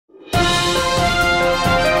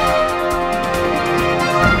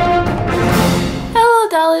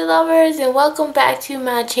lovers, and welcome back to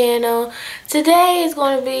my channel. Today is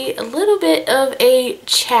going to be a little bit of a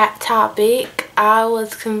chat topic. I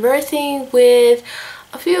was conversing with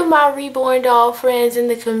a few of my Reborn doll friends in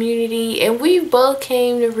the community, and we both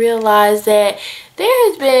came to realize that there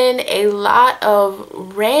has been a lot of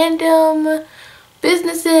random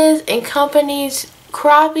businesses and companies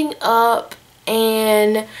cropping up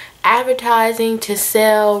and advertising to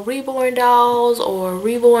sell Reborn dolls or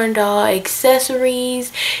Reborn doll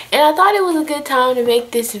accessories, and I thought it was a good time to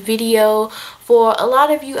make this video for a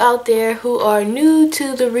lot of you out there who are new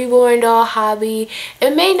to the Reborn doll hobby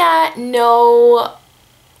and may not know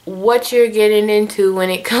what you're getting into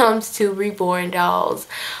when it comes to Reborn dolls.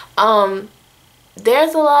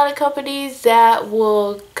 There's a lot of companies that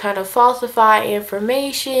will kind of falsify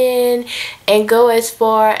information and go as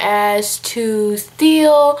far as to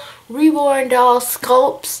steal Reborn doll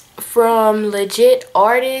sculpts from legit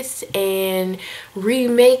artists and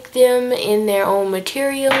remake them in their own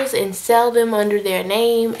materials and sell them under their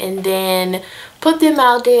name, and then put them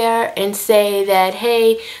out there and say that,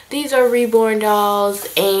 hey, these are Reborn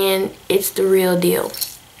dolls and it's the real deal.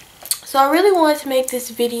 So I really wanted to make this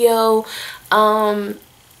video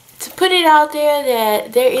to put it out there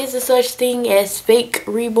that there is a such thing as fake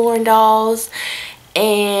Reborn dolls,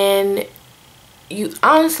 and you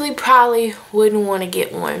honestly probably wouldn't want to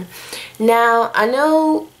get one. Now, I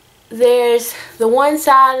know there's the one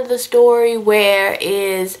side of the story where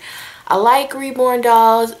is I like Reborn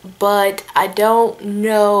dolls, but I don't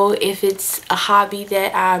know if it's a hobby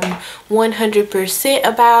that I'm 100%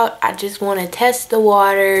 about. I just want to test the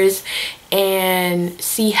waters and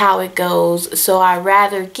see how it goes. So I'd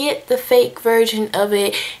rather get the fake version of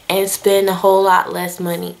it and spend a whole lot less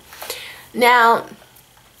money. Now,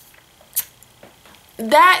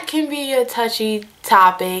 that can be a touchy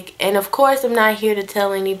topic, and of course I'm not here to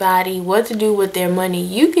tell anybody what to do with their money.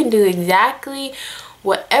 You can do exactly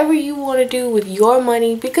whatever you want to do with your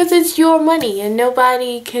money because it's your money and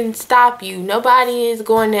nobody can stop you. Nobody is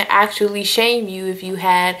going to actually shame you if you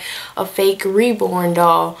had a fake Reborn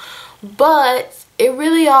doll. But it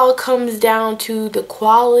really all comes down to the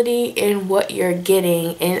quality and what you're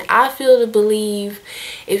getting. And I feel to believe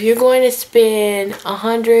if you're going to spend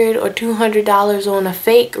 $100 or $200 on a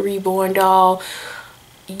fake Reborn doll,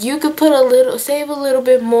 you could put a little, save a little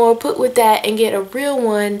bit more, put with that and get a real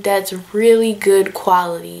one that's really good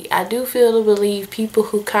quality. I do feel to believe people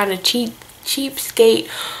who kind of cheapskate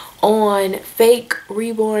on fake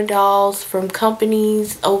Reborn dolls from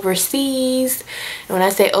companies overseas, and when I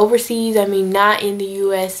say overseas I mean not in the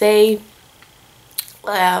USA,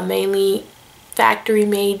 mainly factory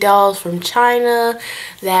made dolls from China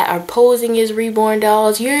that are posing as Reborn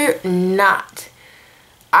dolls, you're not.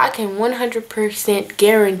 I can 100%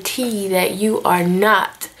 guarantee that you are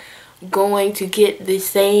not going to get the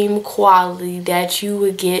same quality that you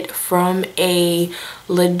would get from a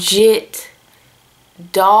legit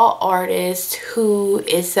doll artist who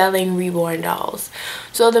is selling Reborn dolls.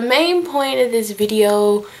 So the main point of this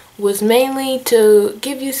video was mainly to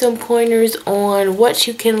give you some pointers on what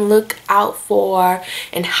you can look out for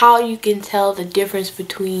and how you can tell the difference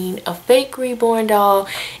between a fake Reborn doll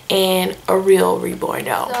and a real Reborn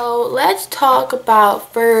doll. So let's talk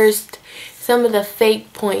about first some of the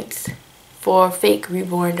fake points for fake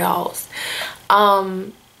Reborn dolls.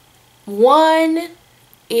 One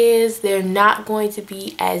is they're not going to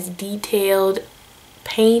be as detailed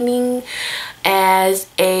painting as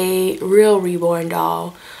a real Reborn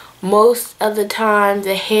doll. Most of the time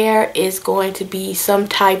the hair is going to be some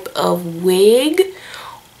type of wig,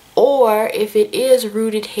 or if it is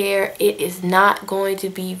rooted hair, it is not going to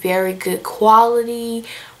be very good quality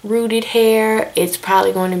rooted hair. It's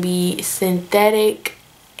probably going to be synthetic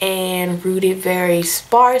and rooted very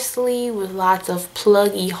sparsely with lots of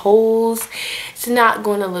pluggy holes. It's not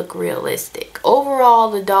going to look realistic.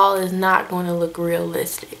 Overall, the doll is not going to look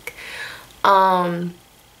realistic.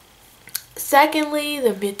 Secondly,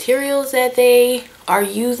 the materials that they are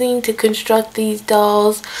using to construct these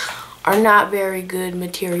dolls are not very good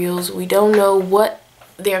materials. We don't know what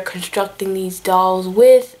they're constructing these dolls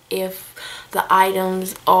with, if the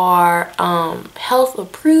items are health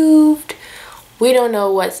approved. We don't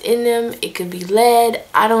know what's in them. It could be lead.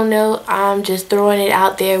 I don't know. I'm just throwing it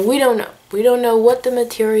out there. We don't know. We don't know what the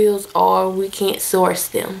materials are. We can't source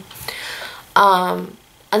them.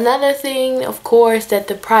 Another thing, of course, that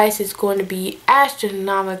the price is going to be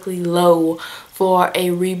astronomically low for a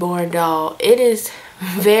Reborn doll. It is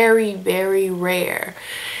very, very rare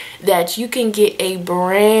that you can get a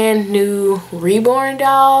brand new Reborn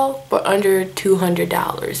doll for under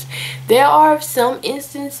 $200. There are some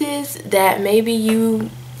instances that maybe you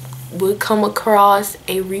would come across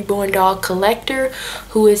a Reborn doll collector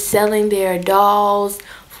who is selling their dolls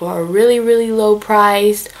for a really low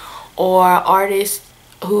price, or artist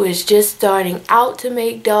who is just starting out to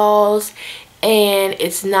make dolls and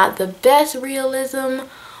it's not the best realism,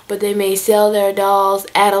 but they may sell their dolls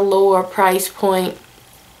at a lower price point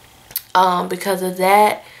because of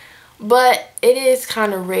that. But it is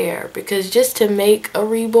kind of rare, because just to make a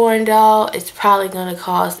Reborn doll, it's probably going to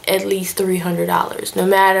cost at least $300, no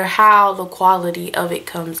matter how the quality of it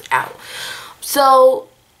comes out. So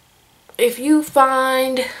if you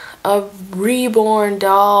find a Reborn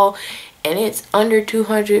doll and it's under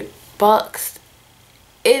 200 bucks,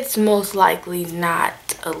 it's most likely not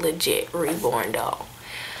a legit Reborn doll.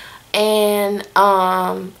 And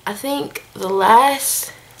I think the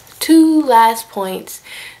two last points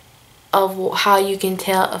of how you can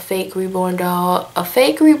tell a fake Reborn doll. A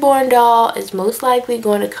fake Reborn doll is most likely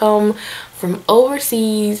going to come from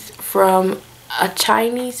overseas, from a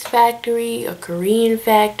Chinese factory, a Korean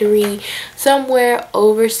factory, somewhere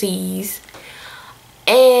overseas.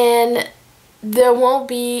 And there won't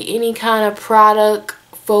be any kind of product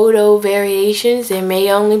photo variations. There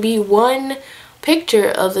may only be one picture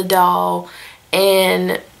of the doll,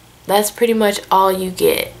 and that's pretty much all you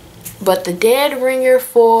get. But the dead ringer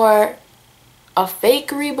for a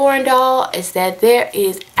fake Reborn doll is that there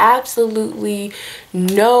is absolutely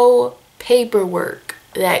no paperwork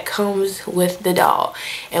that comes with the doll.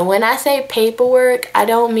 And when I say paperwork, I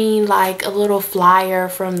don't mean like a little flyer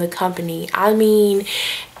from the company. I mean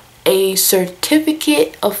a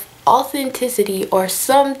certificate of authenticity, or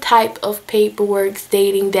some type of paperwork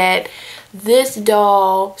stating that this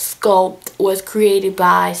doll sculpt was created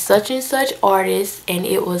by such and such artist and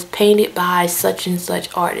it was painted by such and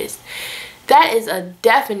such artist. That is a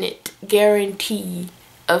definite guarantee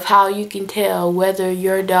of how you can tell whether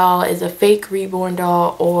your doll is a fake Reborn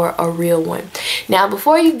doll or a real one. Now,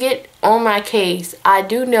 before you get on my case, I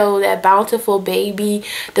do know that BountifulBaby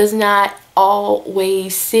does not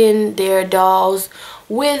always send their dolls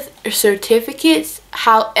with certificates.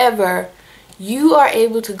 However, you are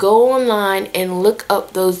able to go online and look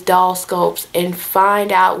up those doll sculpts and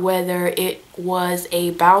find out whether it was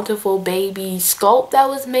a BountifulBaby sculpt that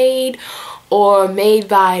was made, or made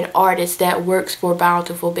by an artist that works for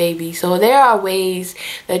BountifulBaby. So there are ways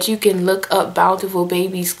that you can look up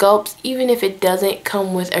BountifulBaby sculpts even if it doesn't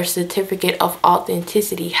come with a certificate of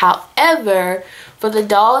authenticity. However, for the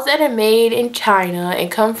dolls that are made in China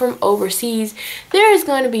and come from overseas, there is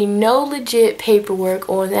going to be no legit paperwork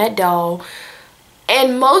on that doll.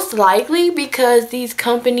 And most likely because these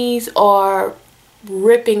companies are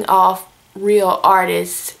ripping off real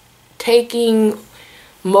artists, taking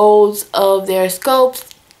molds of their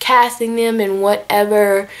sculpts, casting them in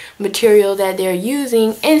whatever material that they're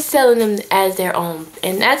using, and selling them as their own.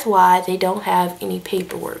 And that's why they don't have any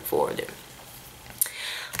paperwork for them.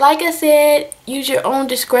 Like I said, use your own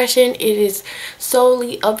discretion. It is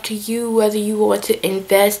solely up to you whether you want to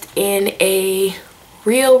invest in a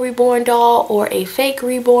real Reborn doll or a fake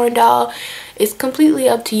Reborn doll. It's completely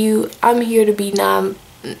up to you. I'm here to be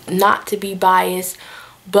not to be biased,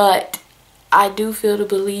 but I do feel to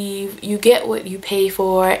believe you get what you pay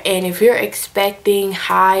for. And if you're expecting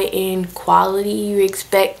high-end quality, you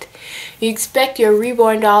expect your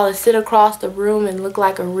Reborn doll to sit across the room and look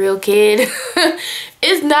like a real kid,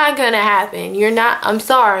 it's not gonna happen. I'm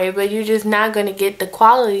sorry, but you're just not gonna get the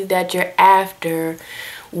quality that you're after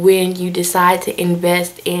when you decide to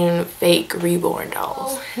invest in fake Reborn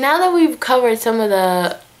dolls. Now that we've covered some of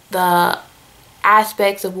the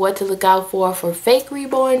aspects of what to look out for fake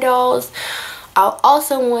Reborn dolls, I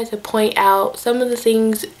also want to point out some of the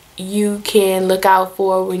things you can look out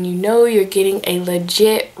for when you know you're getting a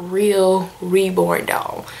legit real Reborn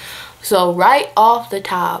doll. So right off the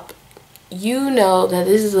top, you know that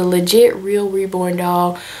this is a legit real Reborn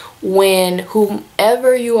doll when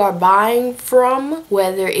whomever you are buying from,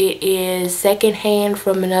 whether it is secondhand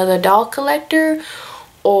from another doll collector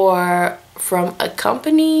or from a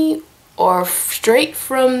company or straight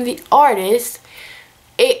from the artist,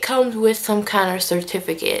 it comes with some kind of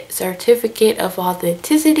certificate of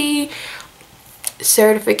authenticity,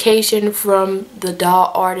 certification from the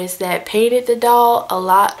doll artist that painted the doll. A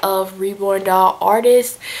lot of Reborn doll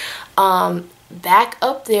artists back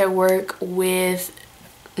up their work with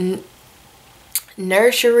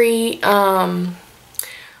Nursery,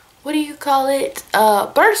 what do you call it,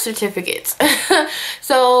 birth certificates.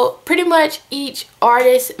 So pretty much each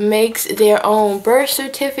artist makes their own birth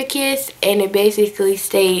certificates, and it basically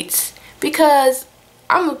states, because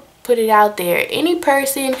I'm put it out there. Any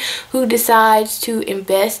person who decides to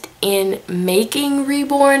invest in making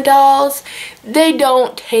reborn dolls, they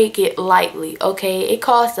don't take it lightly, okay? It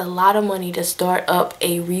costs a lot of money to start up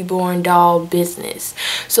a reborn doll business.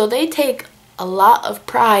 So they take a lot of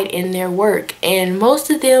pride in their work, and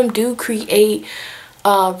most of them do create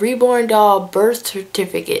reborn doll birth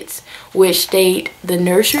certificates, which state the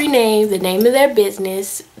nursery name, the name of their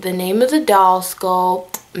business, the name of the doll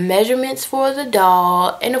sculpt, measurements for the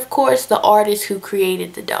doll, and of course the artist who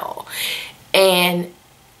created the doll. And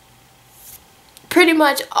pretty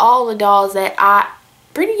much all the dolls that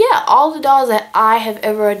all the dolls that I have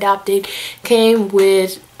ever adopted came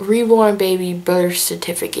with Reborn baby birth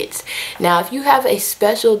certificates. Now, if you have a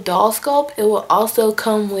special doll sculpt, it will also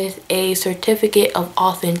come with a certificate of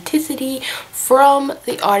authenticity from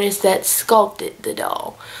the artist that sculpted the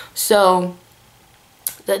doll. So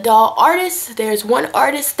the doll artist, there's one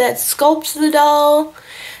artist that sculpts the doll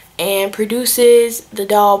and produces the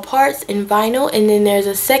doll parts in vinyl, and then there's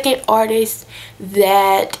a second artist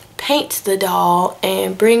that paints the doll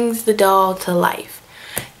and brings the doll to life.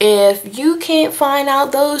 If you can't find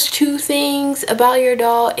out those two things about your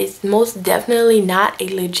doll, it's most definitely not a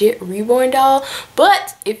legit reborn doll.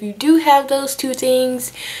 But if you do have those two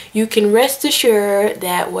things, you can rest assured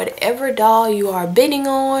that whatever doll you are bidding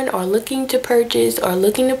on or looking to purchase or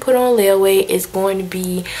looking to put on layaway is going to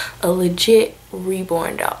be a legit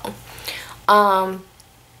reborn doll.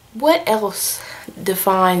 What else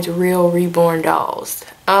defines real reborn dolls?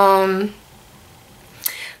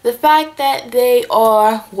 The fact that they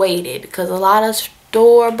are weighted, because a lot of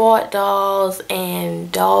store-bought dolls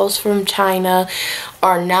and dolls from China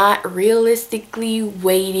are not realistically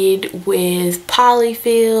weighted with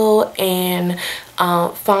polyfill and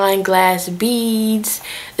fine glass beads.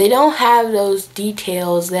 They don't have those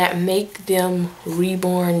details that make them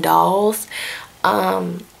reborn dolls.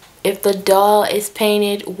 If the doll is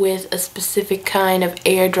painted with a specific kind of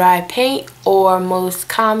air dry paint, or most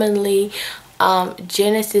commonly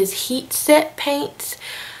Genesis heat set paints,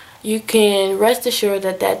 you can rest assured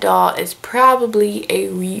that that doll is probably a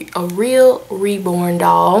real reborn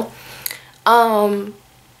doll. And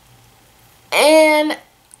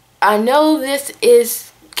I know this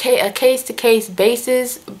is a case-to-case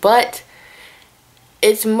basis, but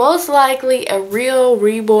it's most likely a real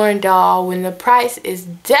reborn doll when the price is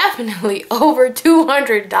definitely over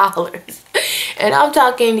 $200. And I'm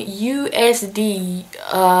talking USD,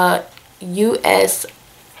 US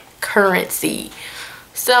currency.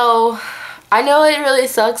 So I know it really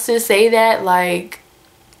sucks to say that, like,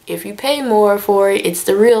 if you pay more for it, it's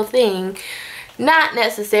the real thing. Not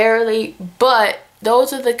necessarily, but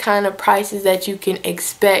those are the kind of prices that you can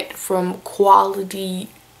expect from quality,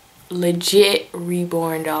 legit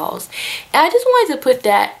reborn dolls. And I just wanted to put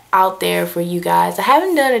that out there for you guys. I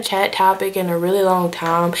haven't done a chat topic in a really long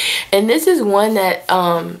time, and this is one that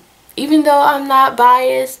even though I'm not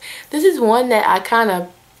biased, this is one that I kind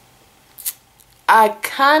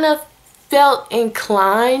of felt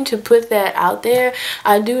inclined to put that out there.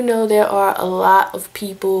 I do know there are a lot of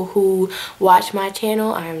people who watch my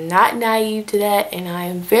channel. I am not naive to that, and I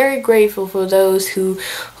am very grateful for those who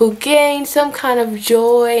gain some kind of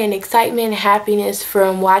joy and excitement and happiness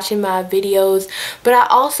from watching my videos. But I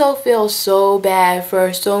also feel so bad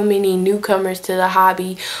for so many newcomers to the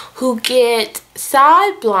hobby who get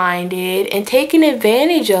side blinded and taken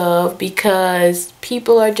advantage of because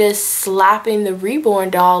people are just slapping the reborn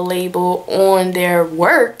doll label on their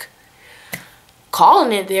work,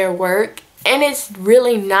 calling it their work, and it's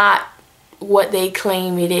really not what they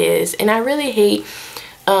claim it is. And I really hate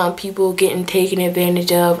people getting taken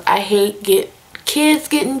advantage of. I hate kids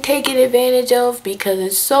getting taken advantage of, because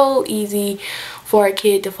it's so easy for a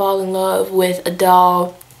kid to fall in love with a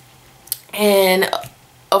doll. And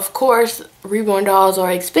of course, reborn dolls are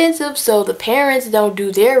expensive, so the parents don't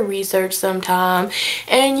do their research sometimes,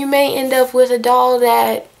 and you may end up with a doll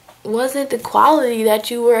that wasn't the quality that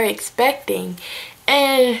you were expecting.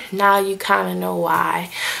 And now you kind of know why.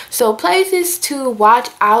 So places to watch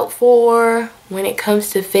out for when it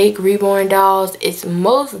comes to fake reborn dolls, it's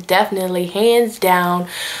most definitely, hands down,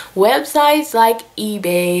 websites like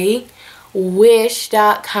eBay,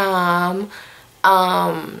 Wish.com,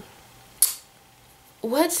 I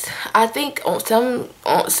think on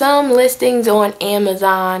some listings on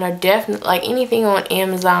Amazon are definitely, like, anything on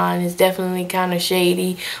Amazon is definitely kind of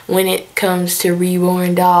shady when it comes to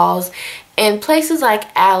reborn dolls. And places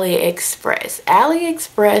like AliExpress.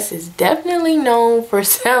 AliExpress is definitely known for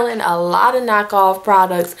selling a lot of knockoff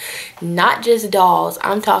products, not just dolls.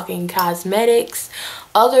 I'm talking cosmetics,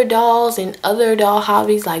 other dolls, and other doll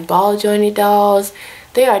hobbies like ball jointed dolls.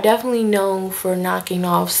 they are definitely known for knocking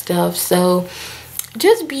off stuff. So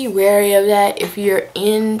just be wary of that if you're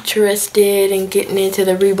interested in getting into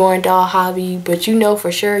the reborn doll hobby, but you know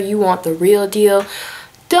for sure you want the real deal.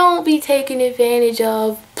 Don't be taken advantage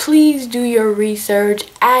of. Please do your research.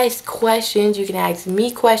 Ask questions. You can ask me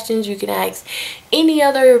questions. You can ask any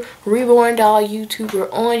other reborn doll YouTuber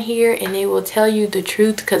on here and they will tell you the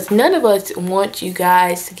truth, because none of us want you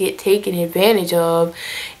guys to get taken advantage of.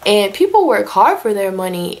 And people work hard for their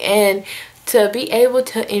money, and to be able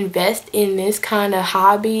to invest in this kind of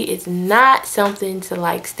hobby is not something to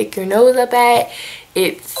like stick your nose up at.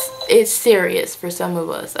 It's serious for some of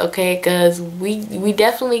us, okay? Because we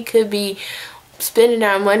definitely could be spending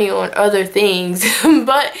our money on other things,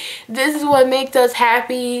 but this is what makes us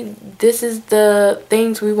happy. This is the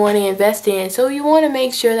things we want to invest in. So you want to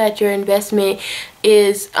make sure that your investment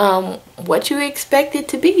is what you expect it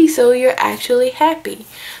to be, so you're actually happy.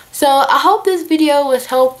 So I hope this video was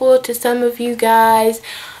helpful to some of you guys.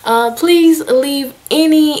 Please leave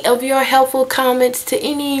any of your helpful comments to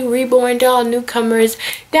any reborn doll newcomers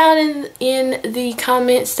down in the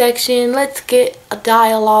comment section. Let's get a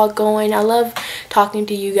dialogue going. I love talking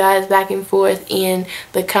to you guys back and forth in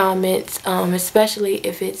the comments, especially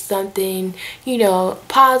if it's something, you know,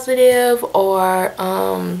 positive or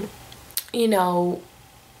you know,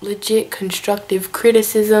 legit constructive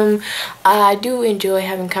criticism. I do enjoy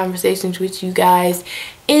having conversations with you guys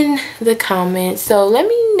in the comments, so let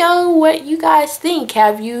me know what you guys think.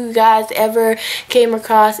 Have you guys ever came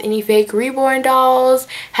across any fake reborn dolls?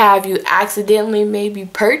 Have you accidentally maybe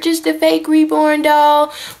purchased a fake reborn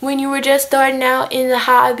doll when you were just starting out in the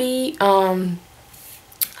hobby?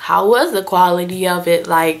 How was the quality of it?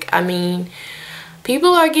 Like, I mean,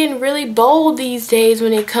 people are getting really bold these days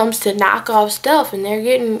when it comes to knockoff stuff, and they're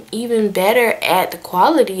getting even better at the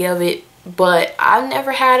quality of it. But I've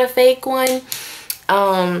never had a fake one.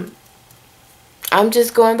 I'm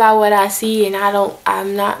just going by what I see, and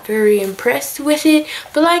I'm not very impressed with it.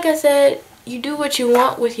 But like I said, you do what you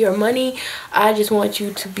want with your money. I just want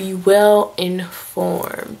you to be well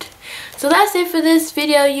informed. So that's it for this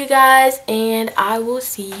video, you guys, and I will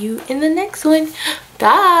see you in the next one.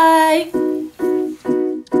 Bye.